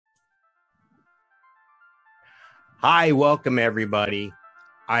Hi, welcome everybody.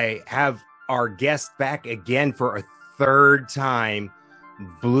 I have our guest back again for a third time,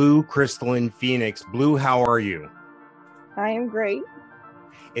 Blue Crystalline Phoenix. Blue, how are you? I am great.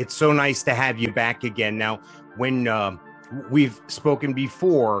 It's so nice to have you back again. Now, when we've spoken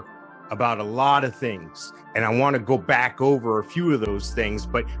before about a lot of things, and I want to go back over a few of those things,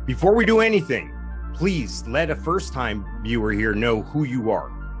 but before we do anything, please let a first-time viewer here know who you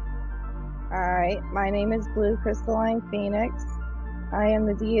are. All right, my name is Blue Crystalline Phoenix. I am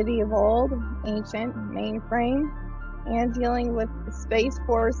the deity of old, ancient, mainframe, and dealing with the Space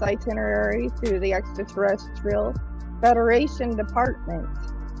Force itinerary through the Extraterrestrial Federation Department,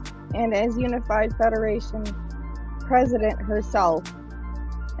 and as Unified Federation President herself,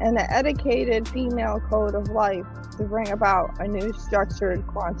 and the educated female code of life to bring about a new structured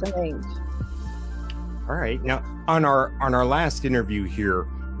quantum age. All right, now on our last interview here,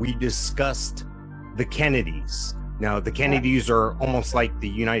 we discussed the Kennedys. Now, the Kennedys are almost like the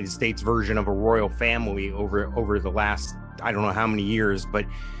United States version of a royal family over the last, I don't know how many years, but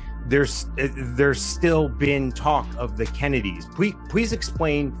there's still been talk of the Kennedys. Please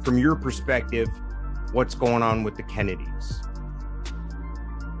explain from your perspective what's going on with the Kennedys.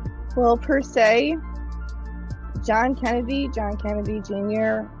 Well, per se, John Kennedy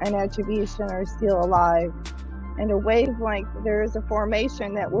Jr., and Attribution are still alive. And a wavelength, there is a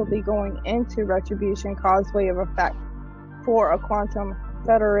formation that will be going into Retribution Causeway of Effect for a quantum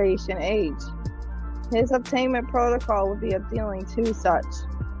federation age. His obtainment protocol will be appealing to such,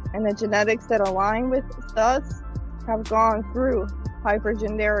 and the genetics that align with us have gone through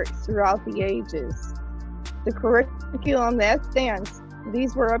hypergenerics throughout the ages. The curriculum that stands,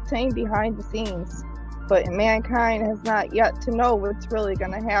 these were obtained behind the scenes, but mankind has not yet to know what's really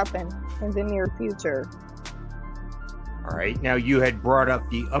going to happen in the near future. All right. Now, you had brought up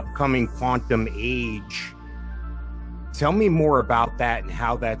the upcoming quantum age. Tell me more about that and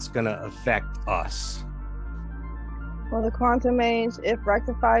how that's going to affect us. Well, the quantum age, if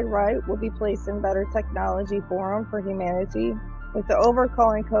rectified right, will be placed in better technology forum for humanity, with the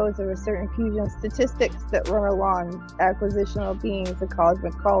overcalling codes of a certain fusion statistics that run along acquisitional beings of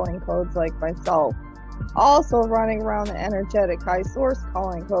cosmic calling codes like myself. Also running around the energetic high source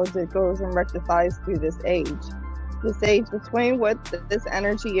calling codes that goes and rectifies through this age. This age between what this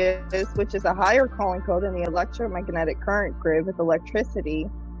energy is, which is a higher calling code in the electromagnetic current grid with electricity,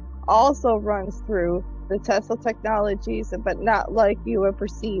 also runs through the Tesla technologies, but not like you would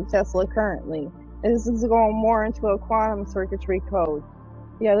perceive Tesla currently. This is going more into a quantum circuitry code.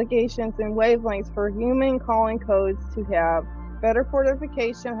 The allegations and wavelengths for human calling codes to have better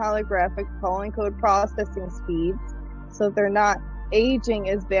fortification holographic calling code processing speeds, so they're not aging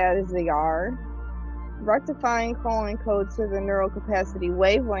as bad as they are. Rectifying calling codes to the neural capacity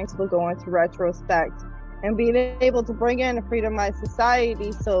wavelengths will go into retrospect, and being able to bring in a freedomized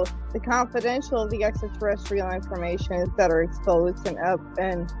society so the confidential of the extraterrestrial information is better exposed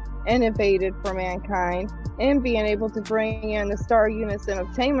and innovated for mankind, and being able to bring in the star units and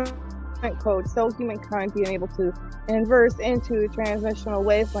obtainment code so humankind being able to inverse into transmissional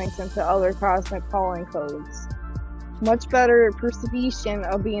wavelengths into other cosmic calling codes. Much better perception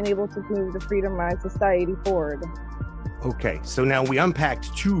of being able to move the freedomized society forward. Okay, so now we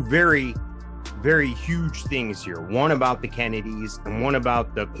unpacked two very, very huge things here. One about the Kennedys and one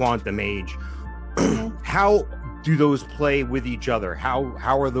about the quantum age. How do those play with each other? How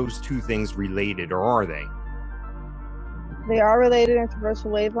are those two things related, or are they? They are related in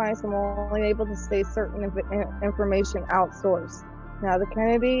terrestrial wavelengths and will only able to stay certain information outsourced. Now, the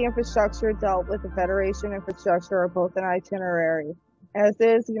Kennedy infrastructure dealt with the Federation infrastructure are both an itinerary, as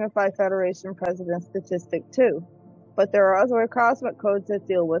is Unified Federation President Statistic 2. But there are other cosmic codes that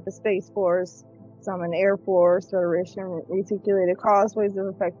deal with the Space Force, some in Air Force, Federation reticulated causeways of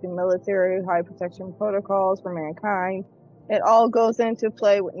affecting military, high protection protocols for mankind. It all goes into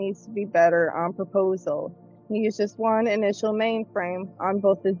play what needs to be better on proposal. You use just one initial mainframe on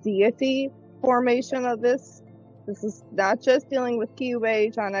both the deity formation of this. This is not just dealing with cube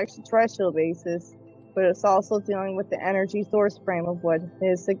age on extraterrestrial basis, but it's also dealing with the energy source frame of what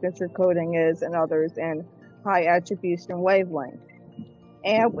his signature coding is and others in high attribution wavelength,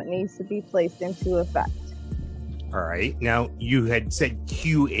 and what needs to be placed into effect. All right. Now, you had said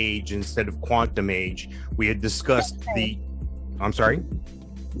Q age instead of quantum age. We had discussed I'm sorry?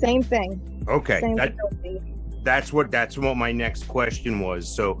 Same thing. Okay. That's what my next question was.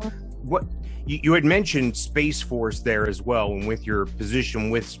 So what you had mentioned Space Force there as well, and with your position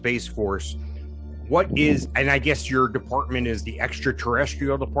with Space Force, what is, and I guess your department is the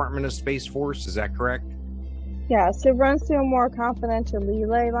Extraterrestrial Department of Space Force, is that correct? Yes, it runs through a more confidential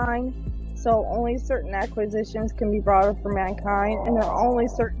relay line. So only certain acquisitions can be brought up for mankind, and there are only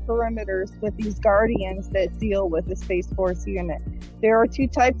certain perimeters with these guardians that deal with the Space Force unit. There are two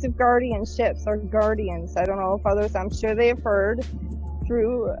types of guardian ships, or guardians. I don't know if others, I'm sure they have heard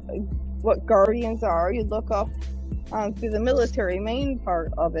through what guardians are. You look up through the military main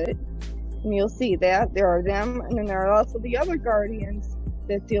part of it, and you'll see that there are them, and then there are also the other guardians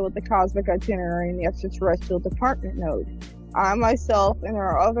that deal with the cosmic itinerary and the extraterrestrial department node. I myself, and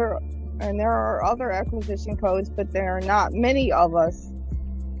there are other acquisition codes, but there are not many of us.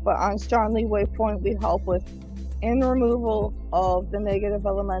 But on Strong Lee Waypoint, we help with in removal of the negative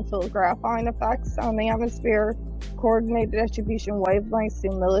elemental graphene effects on the atmosphere, coordinated distribution wavelengths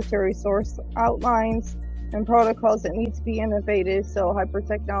in military source outlines, and protocols that need to be innovated so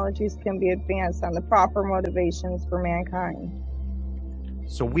hypertechnologies can be advanced on the proper motivations for mankind.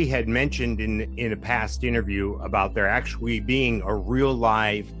 So we had mentioned in a past interview about there actually being a real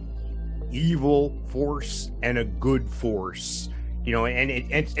live evil force and a good force, you know, and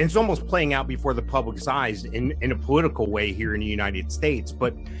it's almost playing out before the public's eyes in a political way here in the United States.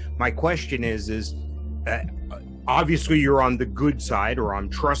 But my question is obviously you're on the good side, or I'm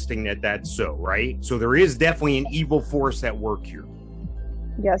trusting that that's so, right? So there is definitely an evil force at work here.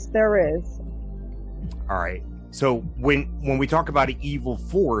 Yes, there is. All right. So when we talk about an evil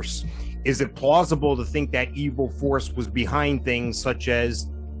force, is it plausible to think that evil force was behind things such as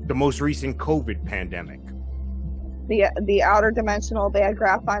the most recent COVID pandemic? The outer dimensional bad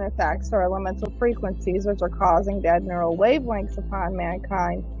graphene effects are elemental frequencies which are causing bad neural wavelengths upon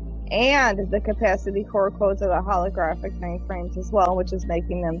mankind, and the capacity core codes of the holographic mainframes as well, which is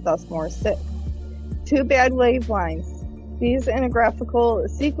making them thus more sick. Two bad wavelengths. These intergraphical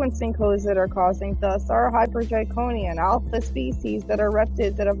sequencing codes that are causing thus are hyperdraconian alpha species that are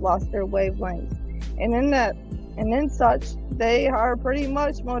reptids that have lost their wavelengths. And in such, they are pretty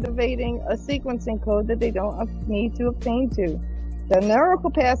much motivating a sequencing code that they don't need to obtain to. The neural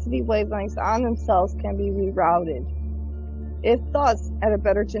capacity wavelengths on themselves can be rerouted, if thus at a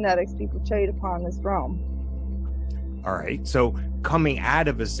better genetics be portrayed upon this realm. All right, so coming out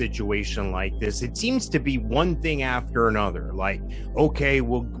of a situation like this, it seems to be one thing after another. Like, okay,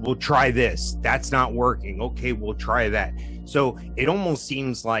 we'll try this. That's not working. Okay, we'll try that. So it almost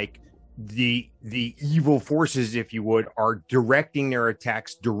seems like the evil forces, if you would, are directing their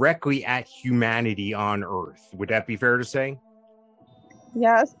attacks directly at humanity on Earth. Would that be fair to say?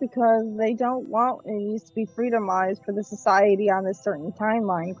 Yes, because they don't want it to be freedomized for the society on a certain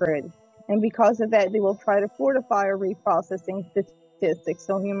timeline grid. And because of that, they will try to fortify or reprocessing statistics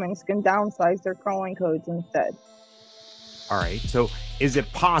so humans can downsize their calling codes instead. All right. So is it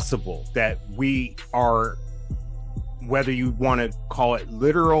possible that we are, whether you want to call it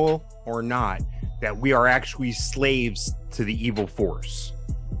literal or not, that we are actually slaves to the evil force?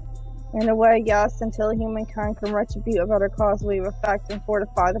 In a way, yes, until humankind can retribute a better causal effect and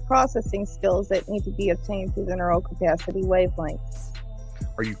fortify the processing skills that need to be obtained through the neural capacity wavelengths.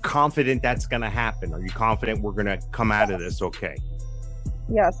 Are you confident that's going to happen? Are you confident we're going to come out of this okay?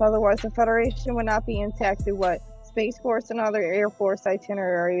 Yes, otherwise the Federation would not be intact through what Space Force and other Air Force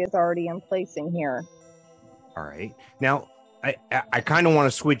itinerary is already in place in here. All right. Now, I kind of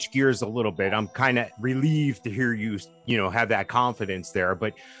want to switch gears a little bit. I'm kind of relieved to hear you have that confidence there,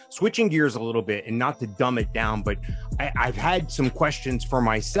 but switching gears a little bit and not to dumb it down, but I've had some questions for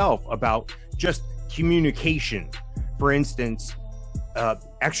myself about just communication. For instance,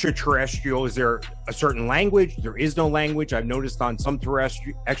 extraterrestrial, is there a certain language? There is no language. I've noticed on some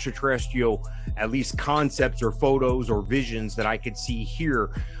extraterrestrial, at least concepts or photos or visions that I could see here,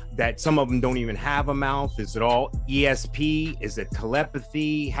 that some of them don't even have a mouth. Is it all ESP? Is it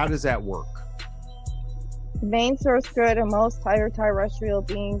telepathy? How does that work? The main source grid of most higher terrestrial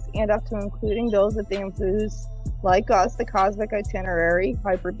beings, and up to including those that they infuse, like us, the cosmic itinerary,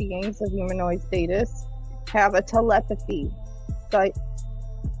 hyper beings of humanoid status, have a telepathy site.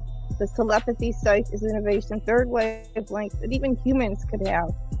 This telepathy site is innovation third wavelength that even humans could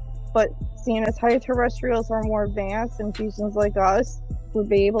have. But seeing as higher terrestrials are more advanced and fusions like us would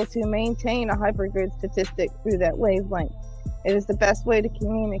be able to maintain a hypergrid statistic through that wavelength. It is the best way to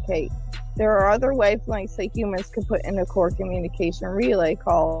communicate. There are other wavelengths that humans can put in a core communication relay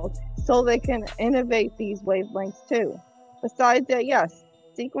called, so they can innovate these wavelengths too. Besides that, yes,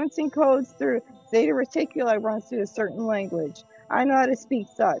 sequencing codes through Zeta Reticuli runs through a certain language. I know how to speak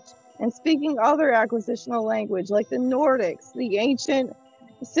such. And speaking other acquisitional language like the Nordics, the ancient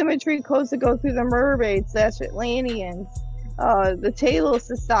symmetry codes that go through the mermaids, that's Atlanteans, the Talos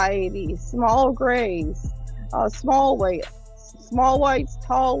Society, small grays, small whites,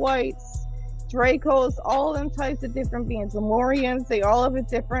 tall whites, Dracos, all of them types of different beings. Lemurians, they all have a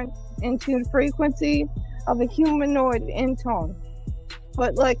different in-tune frequency of a humanoid in tone.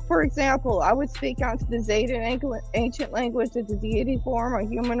 But like, for example, I would speak onto the Zeta ancient language of the deity form, or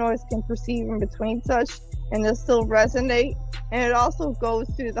humanoids can perceive in between such, and they'll still resonate. And it also goes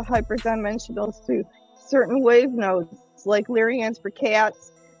through the hyperdimensionals through certain wave nodes, like Lyrians for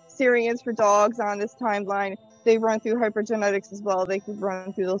cats, Syrians for dogs on this timeline. They run through hypergenetics as well. They could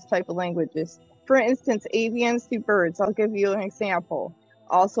run through those type of languages. For instance, avians through birds. I'll give you an example.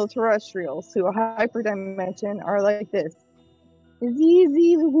 Also terrestrials through a hyperdimension are like this.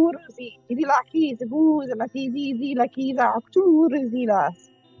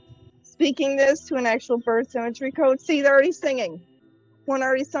 Speaking this to an actual bird symmetry code. See, they're already singing. One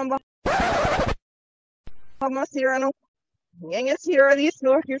already sung.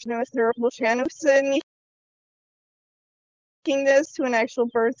 Speaking this to an actual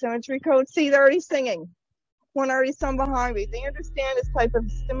bird symmetry code. See, they're already singing. One already sung behind me. They understand this type of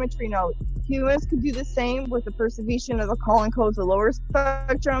symmetry note. Humans could do the same with the persecution of the calling codes of lower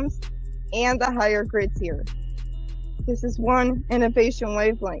spectrums and the higher grids here. This is one innovation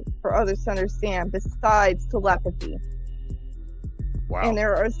wavelength for others to understand besides telepathy. Wow. And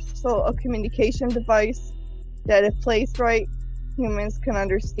there is also a communication device that, if placed right, humans can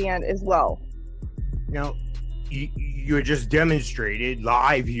understand as well. Now, you just demonstrated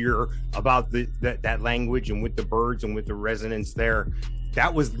live here about that language and with the birds and with the resonance there.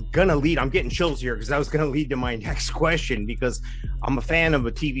 That was gonna lead, I'm getting chills here because that was gonna lead to my next question, because I'm a fan of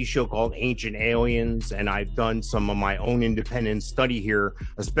a TV show called Ancient Aliens, and I've done some of my own independent study here,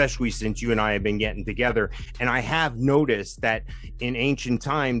 especially since you and I have been getting together. And I have noticed that in ancient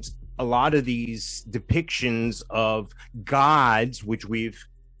times, a lot of these depictions of gods, which we've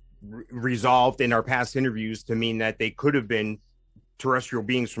resolved in our past interviews to mean that they could have been terrestrial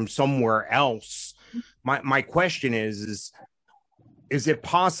beings from somewhere else. My question is it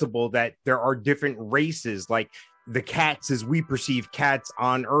possible that there are different races, like the cats as we perceive cats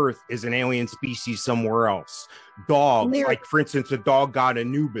on Earth is an alien species somewhere else? Dogs, like for instance, the dog god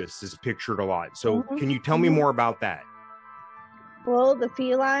Anubis is pictured a lot. So can you tell me more about that? Well, the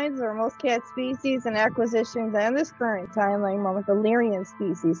felines or most cat species and acquisitions in this current timeline, one with the Lyrian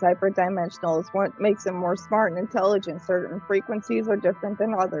species, hyperdimensional, is what makes them more smart and intelligent. Certain frequencies are different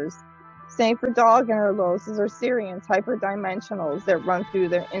than others. Same for dog interloses or Syrians, hyperdimensionals that run through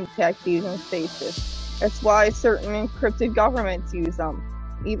their intact fusion stasis. That's why certain encrypted governments use them.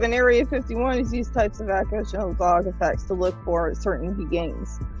 Even Area 51 uses these types of acquisitional dog effects to look for certain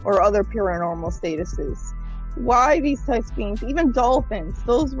beings or other paranormal statuses. Why these types of beings? Even dolphins,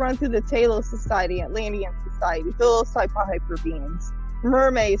 those run through the Talos Society, Atlantean Society, those type of hyper beings.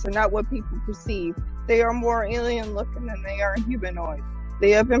 Mermaids are not what people perceive. They are more alien looking than they are humanoid.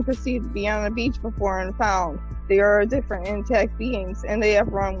 They have been perceived to be on the beach before and found. They are different intact beings, and they have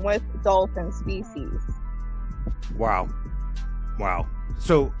run with dolphin species. Wow.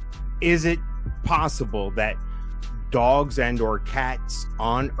 So is it possible that dogs and or cats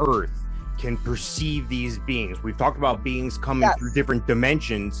on Earth can perceive these beings? We've talked about beings coming through different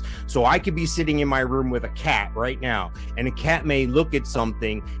dimensions. So I could be sitting in my room with a cat right now, and a cat may look at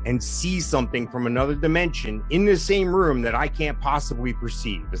something and see something from another dimension in the same room that I can't possibly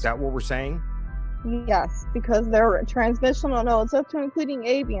perceive. Is that what we're saying? Yes, because there are transmissional nodes up to including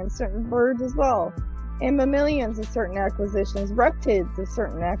avians, certain birds as well, and mammalians of certain acquisitions, reptids of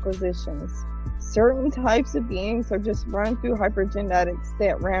certain acquisitions. Certain types of beings are just run through hypergenetics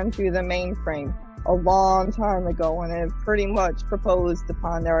that ran through the mainframe a long time ago and have pretty much proposed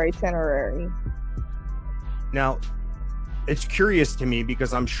upon their itinerary. Now, it's curious to me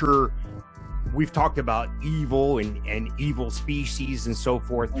because I'm sure we've talked about evil and evil species and so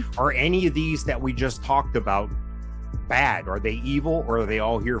forth. Are any of these that we just talked about bad? Are they evil, or are they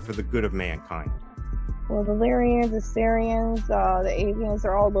all here for the good of mankind? Well, the Lyrians, the Syrians, the avians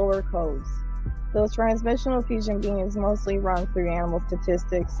are all lower codes. Those transmissional fusion beings mostly run through animal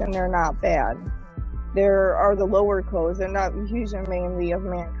statistics, and they're not bad. There are the lower codes. They're not fusion mainly of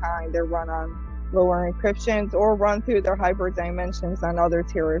mankind. They're run on lower encryptions or run through their hyperdimensions on other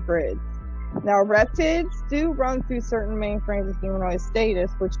Terra grids. Now, reptids do run through certain mainframes of humanoid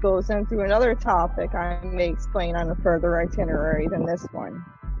status, which goes in through another topic I may explain on a further itinerary than this one.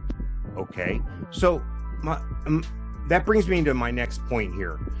 Okay, so that brings me to my next point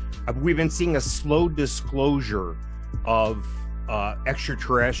here. We've been seeing a slow disclosure of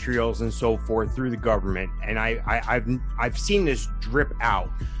extraterrestrials and so forth through the government, and I've seen this drip out.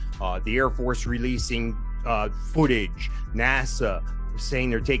 The Air Force releasing footage, NASA saying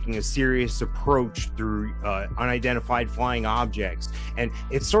they're taking a serious approach through unidentified flying objects. And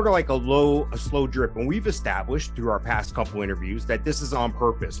it's sort of like a slow drip. And we've established through our past couple interviews that this is on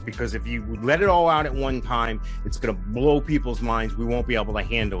purpose, because if you let it all out at one time, it's going to blow people's minds. We won't be able to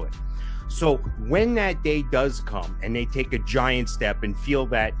handle it. So when that day does come and they take a giant step and feel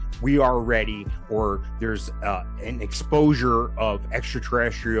that we are ready, or there's an exposure of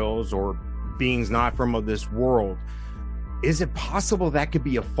extraterrestrials or beings not from this world, is it possible that could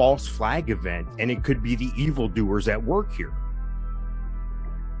be a false flag event and it could be the evildoers at work here?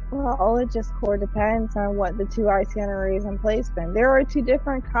 Well, it just core depends on what the two itineraries and placement. There are two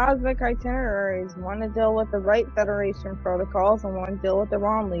different cosmic itineraries, one to deal with the right Federation protocols and one to deal with the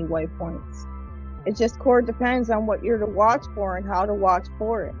wrong lead waypoints. It just core depends on what you're to watch for and how to watch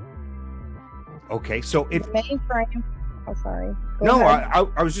for it. Okay, so if the mainframe, oh sorry.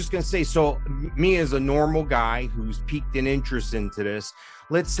 I was just going to say, so me as a normal guy who's piqued an interest into this,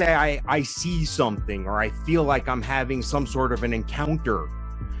 let's say I see something or I feel like I'm having some sort of an encounter.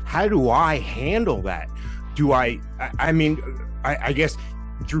 How do I handle that? Do I guess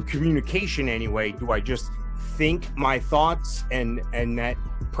through communication anyway, do I just think my thoughts and that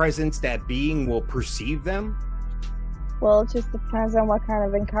presence, that being will perceive them? Well, it just depends on what kind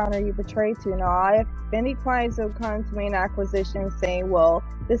of encounter you portray to. Now, I have many clients who come to me in acquisition saying, well,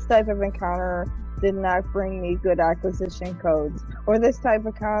 this type of encounter did not bring me good acquisition codes. Or this type of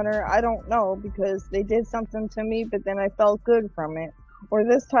encounter, I don't know, because they did something to me, but then I felt good from it. Or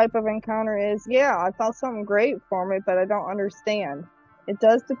this type of encounter is, yeah, I felt something great from it, but I don't understand. It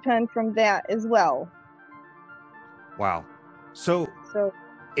does depend from that as well. Wow. So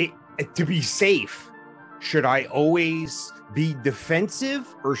to be safe, should I always be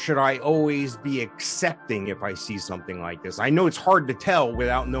defensive or should I always be accepting if I see something like this? I know it's hard to tell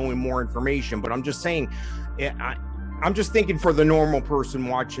without knowing more information, but I'm just saying, I'm just thinking for the normal person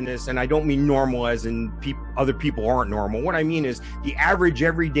watching this, and I don't mean normal as in other people aren't normal. What I mean is the average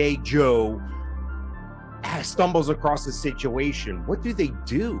everyday Joe stumbles across a situation. What do they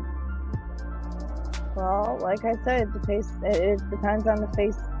do? Well, like I said, it depends on the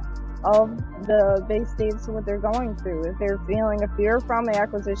face of the base states of what they're going through. If they're feeling a fear from the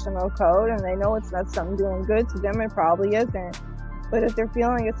acquisitional code and they know it's not something doing good to them, it probably isn't. But if they're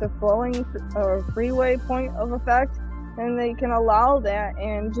feeling it's a flowing or freeway point of effect, then they can allow that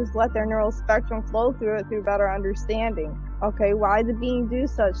and just let their neural spectrum flow through it through better understanding. Okay, why did the being do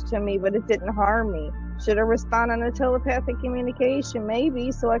such to me, but it didn't harm me? Should I respond on a telepathic communication?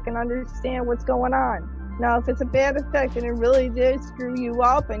 Maybe, so I can understand what's going on. Now, if it's a bad effect and it really did screw you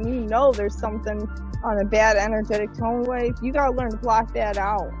up and you know there's something on a bad energetic tone wave, you got to learn to block that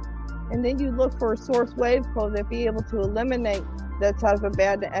out. And then you look for a source wave code that be able to eliminate that type of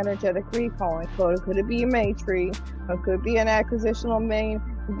bad energetic recalling code. Could it be a matrix? It could be an acquisitional main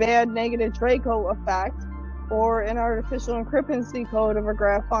bad negative Draco effect, or an artificial encryptancy code of a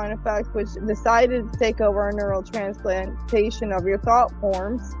graphene effect, which decided to take over a neural transplantation of your thought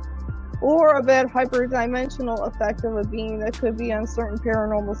forms, or a bad hyperdimensional effect of a being that could be on certain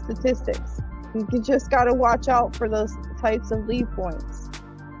paranormal statistics. You just got to watch out for those types of lead points.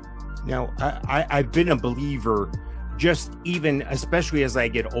 Now, I've been a believer, just even, especially as I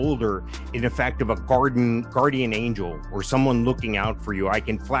get older, in the fact of a guardian angel or someone looking out for you. I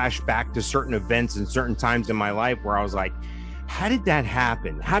can flash back to certain events and certain times in my life where I was like, how did that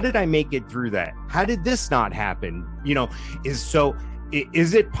happen? How did I make it through that? How did this not happen?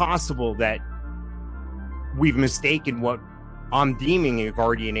 Is it possible that we've mistaken what I'm deeming a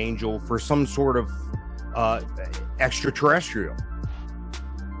guardian angel for some sort of extraterrestrial?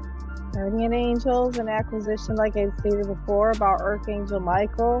 Guardian angels and acquisition, like I stated before about Archangel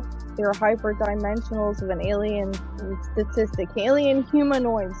Michael, they're hyperdimensionals of an alien statistic, alien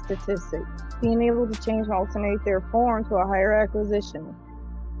humanoid statistic, being able to change and alternate their form to a higher acquisition.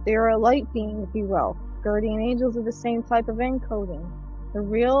 They're a light being, if you will. Guardian angels are the same type of encoding. The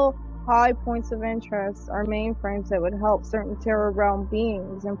real high points of interest are mainframes that would help certain terror realm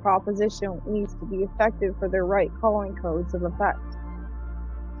beings, and proposition needs to be effective for their right calling codes of effect.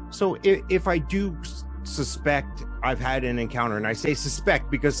 So if I do suspect I've had an encounter, and I say suspect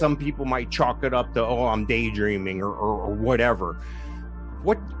because some people might chalk it up to, oh, I'm daydreaming or whatever.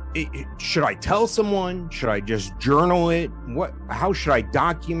 What should I tell someone? Should I just journal it? How should I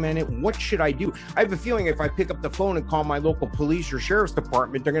document it? What should I do? I have a feeling if I pick up the phone and call my local police or sheriff's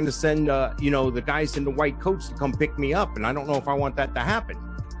department, they're going to send, the guys in the white coats to come pick me up. And I don't know if I want that to happen.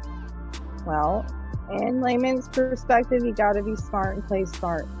 Well, in layman's perspective, you got to be smart and play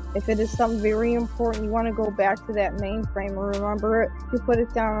smart. If it is something very important, you want to go back to that mainframe and remember it, you put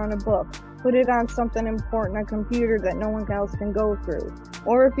it down on a book. Put it on something important, a computer that no one else can go through.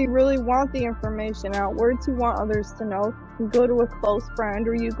 Or if you really want the information out, words you want others to know, you go to a close friend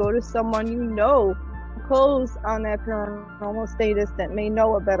or you go to someone you know close on that paranormal status that may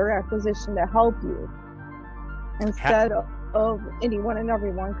know a better acquisition to help you instead of anyone and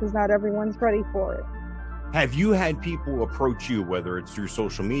everyone, because not everyone's ready for it. Have you had people approach you, whether it's through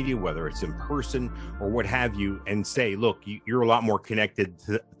social media, whether it's in person or what have you, and say, look, you're a lot more connected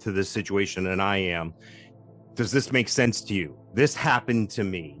to this situation than I am. Does this make sense to you? This happened to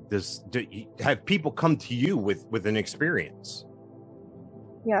me. Have people come to you with an experience?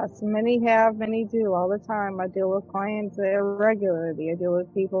 Yes, many have, many do all the time. I deal with clients regularly. I deal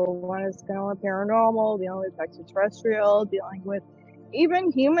with people when it's dealing with paranormal, dealing with extraterrestrial, dealing with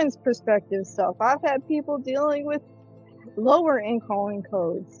even humans' perspective stuff. I've had people dealing with lower in-calling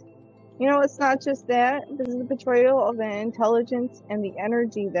codes. You know, it's not just that. This is the betrayal of the intelligence and the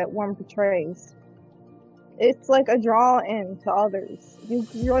energy that one portrays. It's like a draw-in to others. You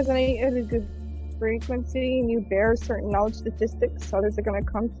resonate at a good frequency and you bear certain knowledge statistics, others are going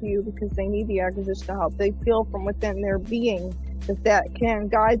to come to you because they need the acquisition of help. They feel from within their being that can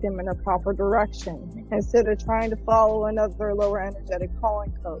guide them in a proper direction instead of trying to follow another lower energetic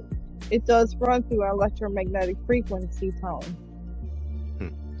calling code. It does run through an electromagnetic frequency tone.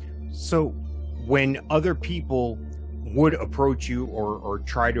 So when other people would approach you or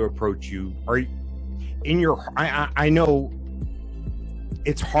try to approach you, in your, I know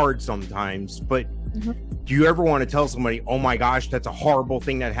it's hard sometimes, but do you ever want to tell somebody, oh my gosh, that's a horrible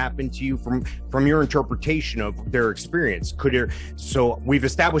thing that happened to you, from your interpretation of their experience? So we've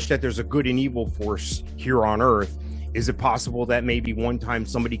established that there's a good and evil force here on Earth. Is it possible that maybe one time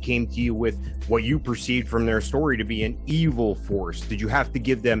somebody came to you with what you perceived from their story to be an evil force? Did you have to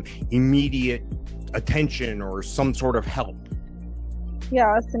give them immediate attention or some sort of help?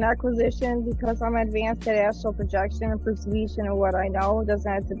 Yeah, it's an acquisition because I'm advanced at astral projection and perception of what I know. It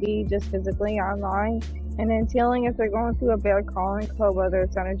doesn't have to be just physically online. And then telling if they're going through a bad calling code, whether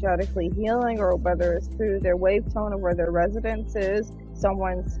it's energetically healing or whether it's through their wave tone or where their residence is,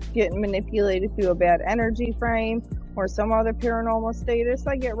 someone's getting manipulated through a bad energy frame or some other paranormal status,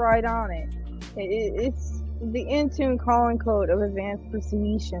 I get right on it. It's the in-tune calling code of advanced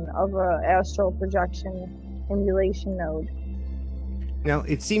perception of a astral projection emulation node. Now,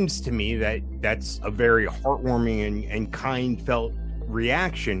 it seems to me that that's a very heartwarming and kind felt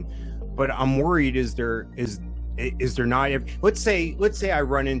reaction, but I'm worried, is there not, let's say I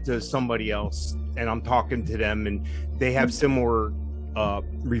run into somebody else and I'm talking to them and they have similar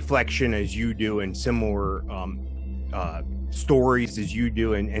reflection as you do and similar stories as you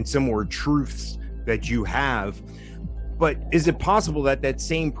do and similar truths that you have. But is it possible that that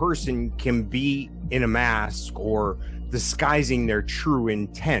same person can be in a mask or disguising their true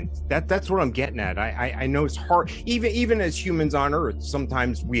intent? That's what I'm getting at. I know it's hard, even as humans on Earth,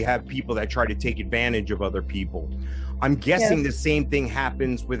 sometimes we have people that try to take advantage of other people. I'm guessing the same thing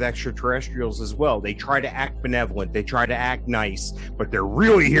happens with extraterrestrials as well. They try to act benevolent, they try to act nice, but they're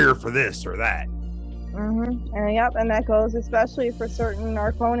really here for this or that. And yep, and that goes especially for certain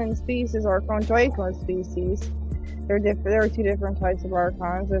Archonan species, Archon Draco species. There are two different types of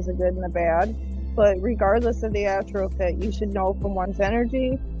Archons. There's a good and a bad. But regardless of the astral fit, you should know from one's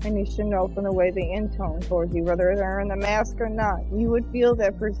energy, and you should know from the way they intone towards you, whether they're in the mask or not. You would feel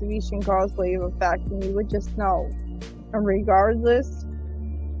that persecution cause wave effect, and you would just know. And regardless,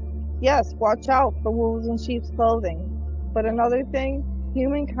 yes, watch out for wolves in sheep's clothing. But another thing,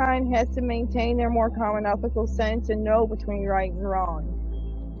 humankind has to maintain their more common ethical sense and know between right and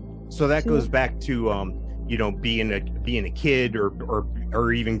wrong. So that goes back to being a kid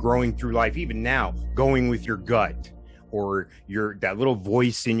or even growing through life, even now, going with your gut or that little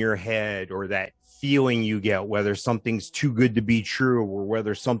voice in your head or that feeling you get, whether something's too good to be true or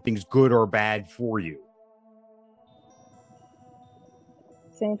whether something's good or bad for you.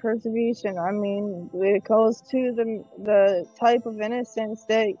 Same persecution. I mean, it goes to the type of innocence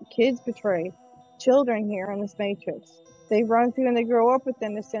that kids portray. Children here in this matrix, they run through and they grow up with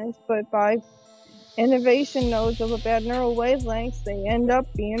innocence, but by innovation nodes of a bad neural wavelengths, they end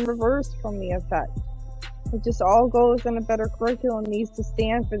up being reversed from the effect. It just all goes in a better curriculum needs to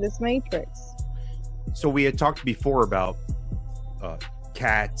stand for this matrix. So we had talked before about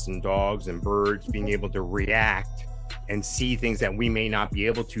cats and dogs and birds being able to react and see things that we may not be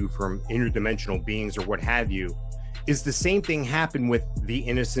able to from interdimensional beings or what have you. Is the same thing happen with the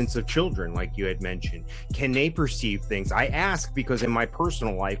innocence of children, like you had mentioned? Can they perceive things? I ask because in my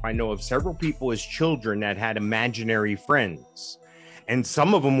personal life, I know of several people as children that had imaginary friends. and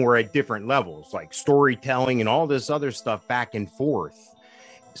some of them were at different levels, like storytelling and all this other stuff back and forth.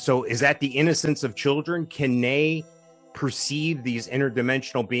 So is that the innocence of children? Can they perceive these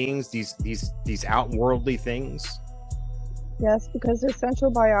interdimensional beings, these outworldly things? Yes, because their central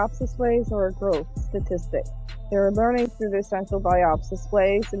biopsis waves are a growth statistic. They're learning through their central biopsis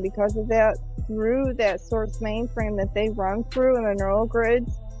waves, and because of that, through that source mainframe that they run through in the neural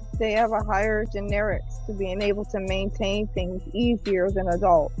grids, they have a higher generics to being able to maintain things easier than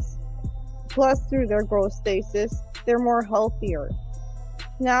adults. Plus, through their growth stasis, they're more healthier.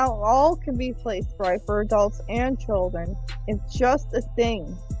 Now, all can be placed right for adults and children. It's just a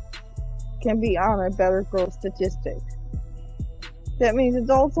thing can be on a better growth statistic. That means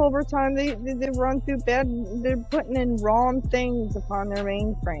adults over time, they run through bad, they're putting in wrong things upon their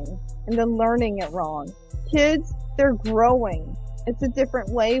mainframe and then learning it wrong. Kids, they're growing. It's a different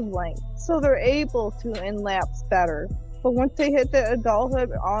wavelength, so they're able to elapse better. But once they hit the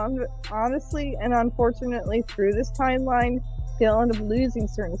adulthood, honestly and unfortunately through this timeline, they'll end up losing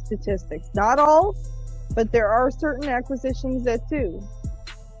certain statistics. Not all, but there are certain acquisitions that do.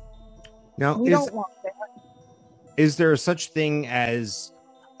 Now, we don't want that. Is there such thing as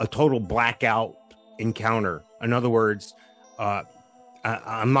a total blackout encounter? In other words,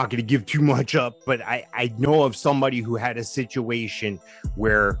 I'm not going to give too much up, but I know of somebody who had a situation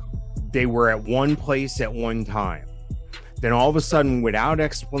where they were at one place at one time. Then all of a sudden, without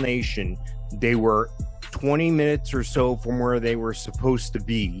explanation, they were 20 minutes or so from where they were supposed to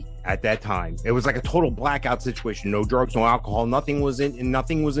be at that time. It was like a total blackout situation. No drugs, no alcohol, nothing was in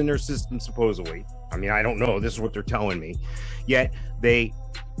their system, supposedly. I mean, I don't know. This is what they're telling me. Yet their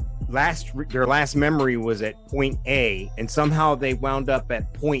last memory was at point A, and somehow they wound up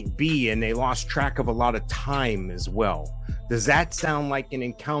at point B, and they lost track of a lot of time as well. Does that sound like an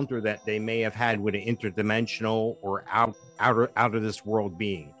encounter that they may have had with an interdimensional or out of this world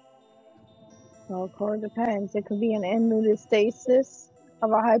being? Well, of course, it depends. It could be an stasis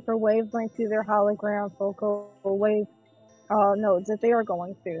of a hyper wavelength through their hologram focal wave nodes that they are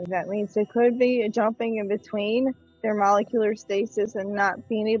going through. That means they could be jumping in between their molecular stasis and not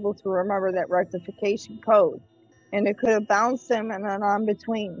being able to remember that rectification code. And it could have bounced them in an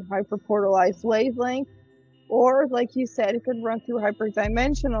on-between hyperportalized wavelength, or, like you said, it could run through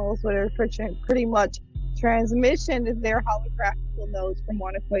hyperdimensionals where they're pretty much transmission of their holographical nodes from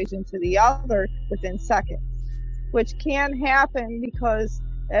one equation to the other within seconds, which can happen because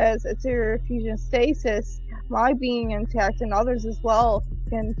as a interior fusion stasis, my being intact and others as well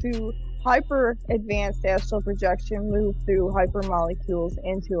can, through hyper advanced astral projection, move through hypermolecules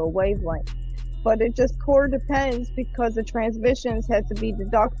into a wavelength. But it just core depends because the transmissions have to be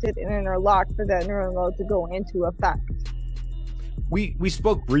deducted and interlocked for that neural node to go into effect. We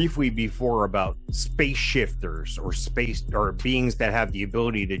spoke briefly before about space shifters or beings that have the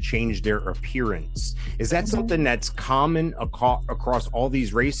ability to change their appearance. Is that something that's common across all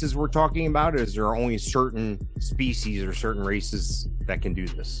these races we're talking about? Or is there only certain species or certain races that can do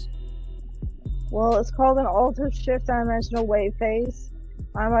this? Well, it's called an altered shift dimensional wave phase.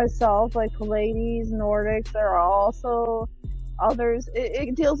 I myself, like Pleiades, Nordics, there are also others.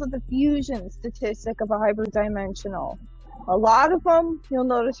 It deals with the fusion statistic of a hyperdimensional. A lot of them, you'll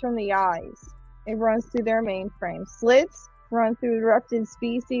notice from the eyes. It runs through their mainframe. Slits run through erupted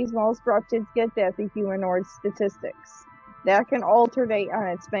species. Most erupted get that, the humanoid statistics. That can alternate on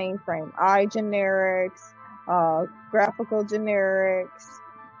its mainframe. Eye generics, graphical generics,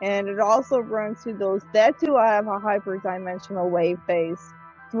 and it also runs through those that do have a hyperdimensional wave phase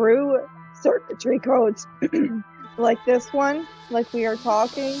through circuitry codes. Like this one, like we are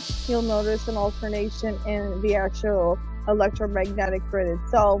talking, you'll notice an alternation in the actual electromagnetic grid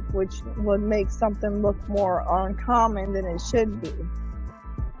itself, which would make something look more uncommon than it should be.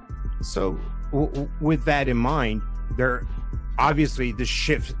 So with that in mind, there obviously the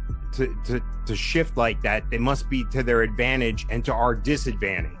shift to shift like that, they must be to their advantage and to our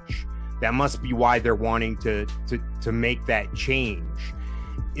disadvantage. That must be why they're wanting to make that change.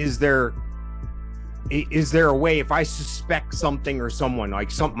 Is there a way, if I suspect something or someone,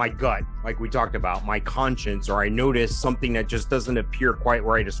 like my gut, like we talked about, my conscience, or I notice something that just doesn't appear quite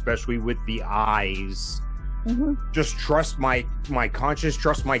right, especially with the eyes, just trust my conscience,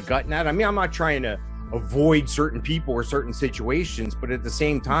 trust my gut in that? I mean, I'm not trying to avoid certain people or certain situations, but at the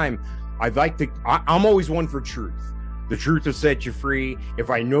same time, I'm always one for truth. The truth will set you free. If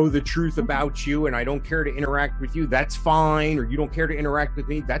I know the truth about you and I don't care to interact with you, that's fine. Or you don't care to interact with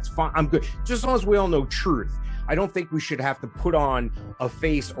me, that's fine. I'm good. Just as long as we all know truth. I don't think we should have to put on a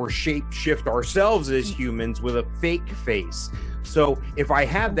face or shape shift ourselves as humans with a fake face. So if I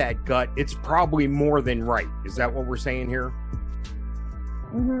have that gut, it's probably more than right. Is that what we're saying here?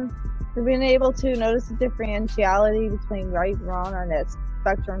 So being able to notice the differentiality between right and wrong on that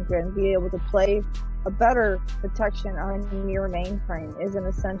spectrum and be able to play a better protection on your mainframe is an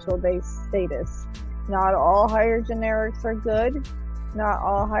essential base status. Not all higher generics are good. Not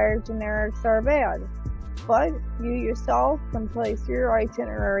all higher generics are bad. But you yourself can place your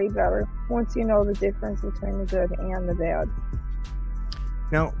itinerary better once you know the difference between the good and the bad.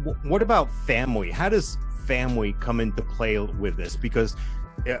 Now, what about family? How does family come into play with this? Because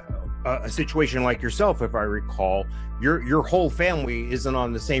a situation like yourself, if I recall, your whole family isn't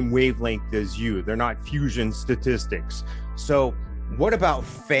on the same wavelength as you. They're not fusion statistics. So what about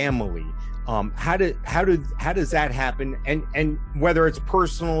family? How does that happen? And whether it's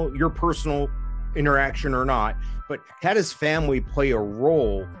personal, your personal interaction or not, but how does family play a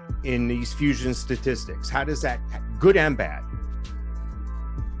role in these fusion statistics? How does that, good and bad?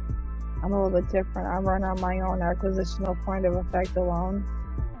 I'm a little bit different. I run on my own acquisitional point of effect alone.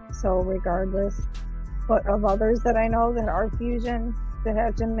 So regardless, but of others that I know that are fusion, that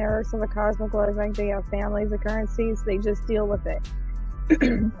have generics of a cosmic wavelength, they have families of currencies, they just deal with it.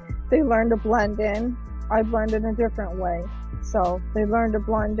 They learn to blend in. I blend in a different way. So they learn to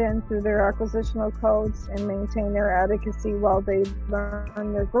blend in through their acquisitional codes and maintain their adequacy while they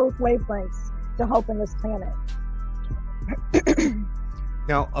learn their growth wavelengths to help in this planet.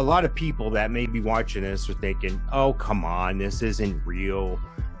 Now, a lot of people that may be watching this are thinking, oh, come on, this isn't real.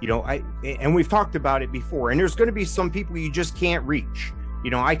 You know, and we've talked about it before, and there's going to be some people you just can't reach.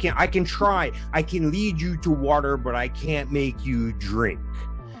 You know, I can try, I can lead you to water, but I can't make you drink.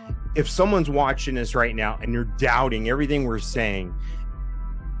 If someone's watching this right now and they're doubting everything we're saying,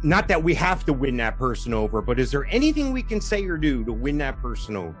 not that we have to win that person over, but is there anything we can say or do to win that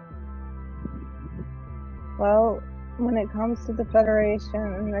person over? Well, when it comes to the Federation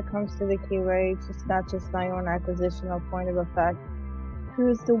and when it comes to the QH, it's not just my own acquisitional point of effect.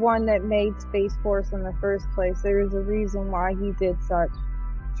 Who's the one that made Space Force in the first place? There is a reason why he did such,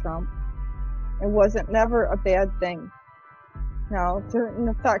 Trump. It wasn't never a bad thing. Now, certain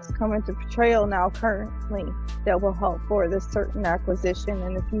effects come into portrayal now currently that will help for this certain acquisition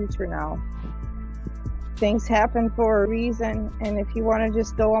in the future now. Things happen for a reason, and if you want to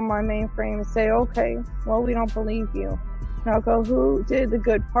just go on my mainframe and say, okay, well, we don't believe you. Now go, who did the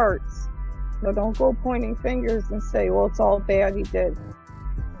good parts? No, don't go pointing fingers and say, well, it's all bad he did.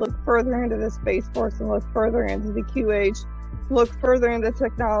 Look further into the Space Force and look further into the QH. Look further into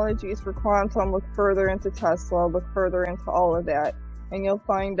technologies for quantum, look further into Tesla, look further into all of that. And you'll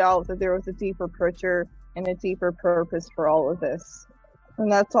find out that there was a deeper picture and a deeper purpose for all of this. And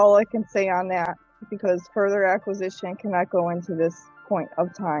that's all I can say on that, because further acquisition cannot go into this point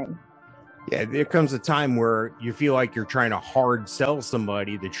of time. Yeah, there comes a time where you feel like you're trying to hard sell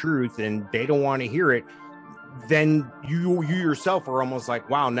somebody the truth and they don't want to hear it. Then you yourself are almost like,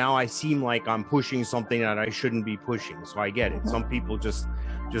 wow, now I seem like I'm pushing something that I shouldn't be pushing. So I get it. Some people just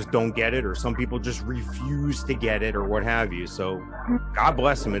don't get it, or some people just refuse to get it, or what have you. So God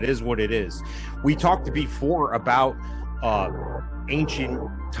bless them. It is what it is. We talked before about ancient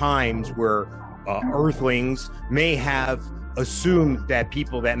times where Earthlings may have assumed that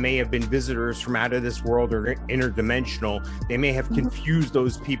people that may have been visitors from out of this world or interdimensional, they may have confused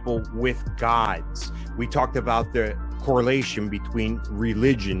those people with gods. We talked about the correlation between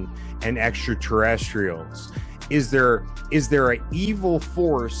religion and extraterrestrials. Is there an evil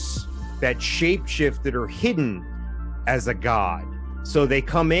force that shapeshifted or hidden as a god? So they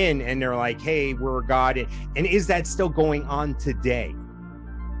come in and they're like, hey, we're a god. And is that still going on today?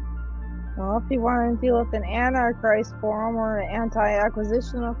 Well, if you want to deal with an Antichrist form or an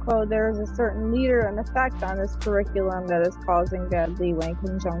anti-acquisitional code, there is a certain leader and effect on this curriculum that is causing bad leeway in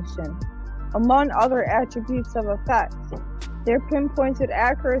conjunction. Among other attributes of effect, their pinpointed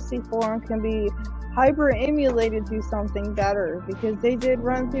accuracy form can be hyper-emulated to something better, because they did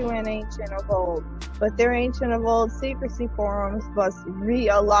run through an ancient of old, but their ancient of old secrecy forms must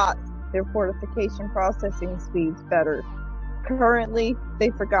re-allot their fortification processing speeds better. Currently,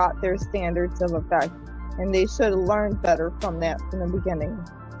 they forgot their standards of effect, and they should have learned better from that from the beginning.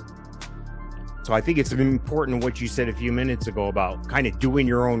 So I think it's important what you said a few minutes ago about kind of doing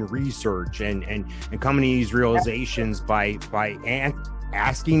your own research and coming to these realizations by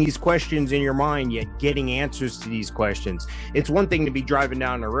asking these questions in your mind, yet getting answers to these questions. It's one thing to be driving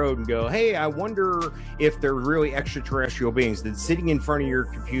down the road and go, hey, I wonder if they're really extraterrestrial beings. That's sitting in front of your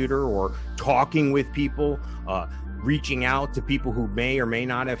computer or talking with people, reaching out to people who may or may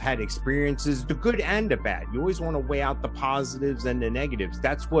not have had experiences, the good and the bad. You always want to weigh out the positives and the negatives.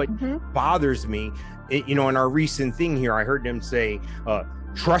 That's what bothers me. You know, in our recent thing here, I heard them say,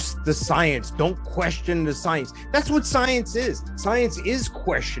 Trust the science. Don't question the science. That's what science is. Science is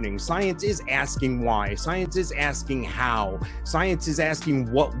questioning. Science is asking why. Science is asking how. Science is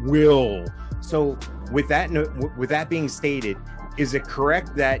asking what will. So with that being stated, is it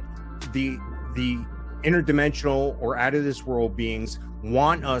correct that the interdimensional or out of this world beings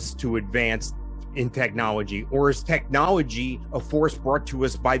want us to advance in technology, or is technology a force brought to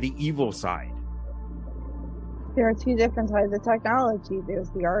us by the evil side? There are two different types of technology. There's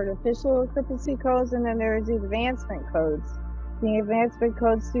the artificial frequency codes, and then there's the advancement codes. The advancement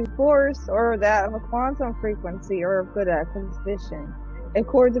codes through force, or that of a quantum frequency, or of good acquisition. It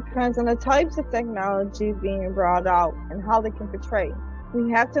depends on the types of technology being brought out and how they can portray.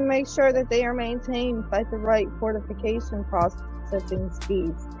 We have to make sure that they are maintained by the right fortification processing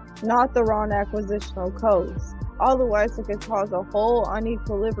speeds, not the wrong acquisitional codes. Otherwise, it could cause a whole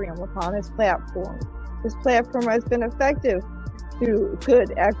unequilibrium upon this platform. This platform has been effective through good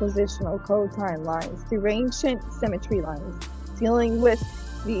acquisitional code timelines, through ancient symmetry lines, dealing with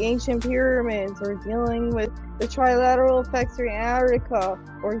the ancient pyramids, or dealing with the trilateral effects in Antarctica,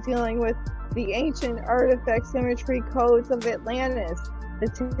 or dealing with the ancient artifact symmetry codes of Atlantis, the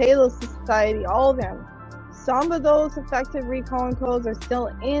Talos Society, all of them. Some of those effective recalling codes are still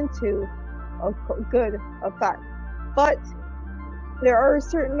into a good effect, but there are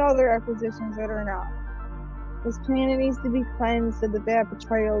certain other acquisitions that are not. This planet needs to be cleansed of the bad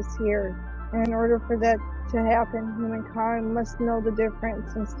betrayals here, and in order for that to happen, humankind must know the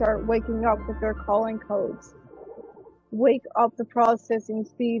difference and start waking up with their calling codes. Wake up the processing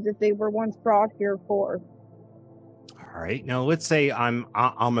speed that they were once brought here for. All right. Now, let's say I'm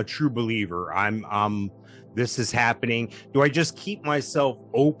a true believer. This is happening. Do I just keep myself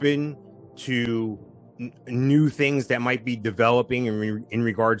open to new things that might be developing in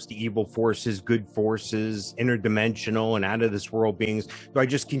regards to evil forces, good forces, interdimensional and out of this world beings? Do I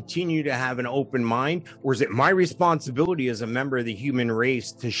just continue to have an open mind, or is it my responsibility as a member of the human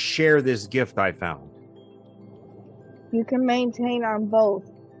race to share this gift I found? You can maintain on both,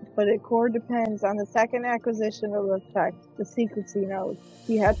 but it depends on the second acquisition of effect, the secrecy node.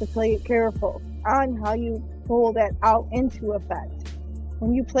 You have to play it careful on how you pull that out into effect.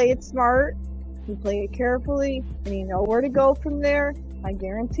 When you play it smart, you play it carefully, and you know where to go from there, I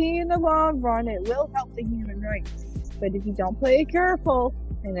guarantee in the long run it will help the human race. But if you don't play it careful,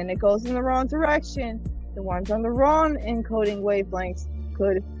 and then it goes in the wrong direction, the ones on the wrong encoding wavelengths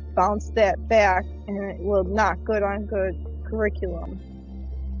could bounce that back, and it will not good on good curriculum.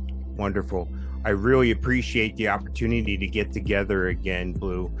 Wonderful. I really appreciate the opportunity to get together again,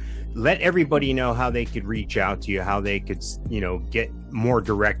 Blue. Let everybody know how they could reach out to you, how they could, get more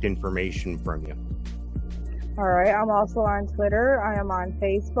direct information from you. All right. I'm also on Twitter. I am on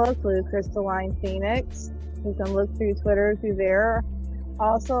Facebook, Blue Crystalline Phoenix. You can look through Twitter through there.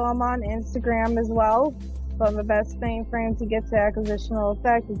 Also, I'm on Instagram as well. But the best thing for him to get to acquisitional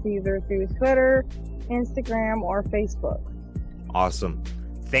effect is either through Twitter, Instagram, or Facebook. Awesome.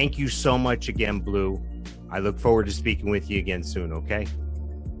 Thank you so much again, Blue. I look forward to speaking with you again soon, okay?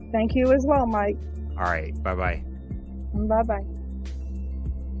 Thank you as well, Mike. All right. Bye-bye. Bye-bye.